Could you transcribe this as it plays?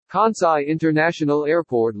Kansai International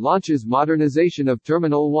Airport launches modernization of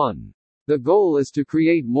Terminal 1. The goal is to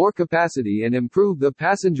create more capacity and improve the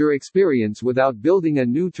passenger experience without building a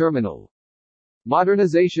new terminal.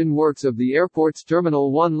 Modernization works of the airport's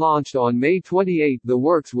Terminal 1 launched on May 28. The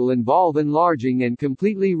works will involve enlarging and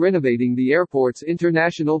completely renovating the airport's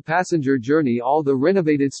international passenger journey. All the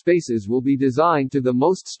renovated spaces will be designed to the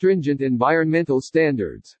most stringent environmental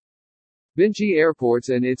standards. Binchi Airports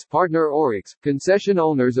and its partner ORIX, concession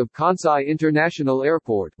owners of Kansai International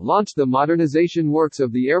Airport, launched the modernization works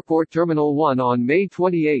of the Airport Terminal 1 on May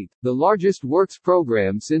 28, the largest works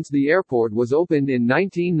program since the airport was opened in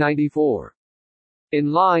 1994.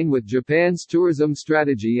 In line with Japan's tourism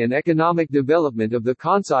strategy and economic development of the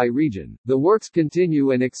Kansai region, the works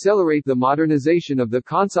continue and accelerate the modernization of the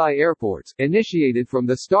Kansai airports, initiated from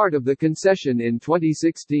the start of the concession in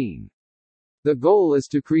 2016. The goal is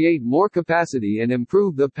to create more capacity and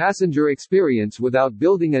improve the passenger experience without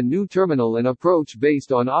building a new terminal, an approach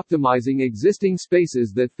based on optimizing existing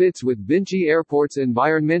spaces that fits with Binchi Airport's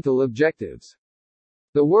environmental objectives.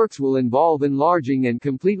 The works will involve enlarging and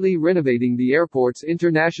completely renovating the airport's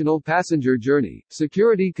international passenger journey,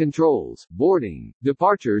 security controls, boarding,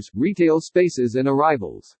 departures, retail spaces and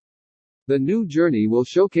arrivals. The new journey will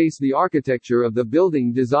showcase the architecture of the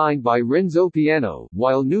building designed by Renzo Piano,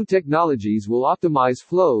 while new technologies will optimize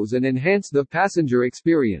flows and enhance the passenger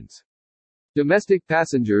experience. Domestic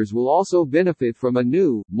passengers will also benefit from a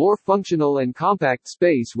new, more functional and compact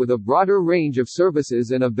space with a broader range of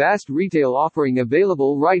services and a vast retail offering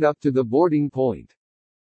available right up to the boarding point.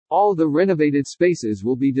 All the renovated spaces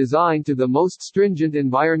will be designed to the most stringent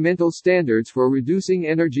environmental standards for reducing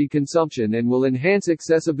energy consumption and will enhance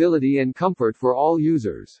accessibility and comfort for all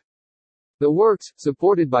users. The works,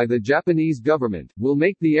 supported by the Japanese government, will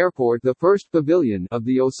make the airport the first pavilion of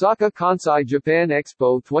the Osaka Kansai Japan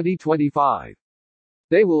Expo 2025.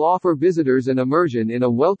 They will offer visitors an immersion in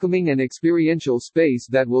a welcoming and experiential space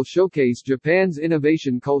that will showcase Japan's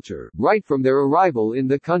innovation culture, right from their arrival in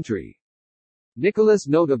the country. Nicolas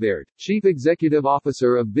Notabert, Chief Executive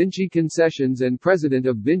Officer of Binchi Concessions and President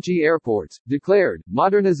of Binchi Airports, declared,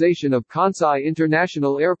 "Modernization of Kansai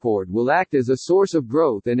International Airport will act as a source of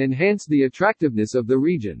growth and enhance the attractiveness of the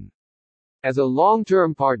region." As a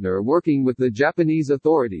long-term partner working with the Japanese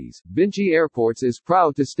authorities, Binchi Airports is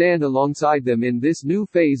proud to stand alongside them in this new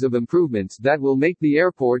phase of improvements that will make the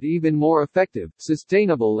airport even more effective,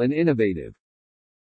 sustainable and innovative.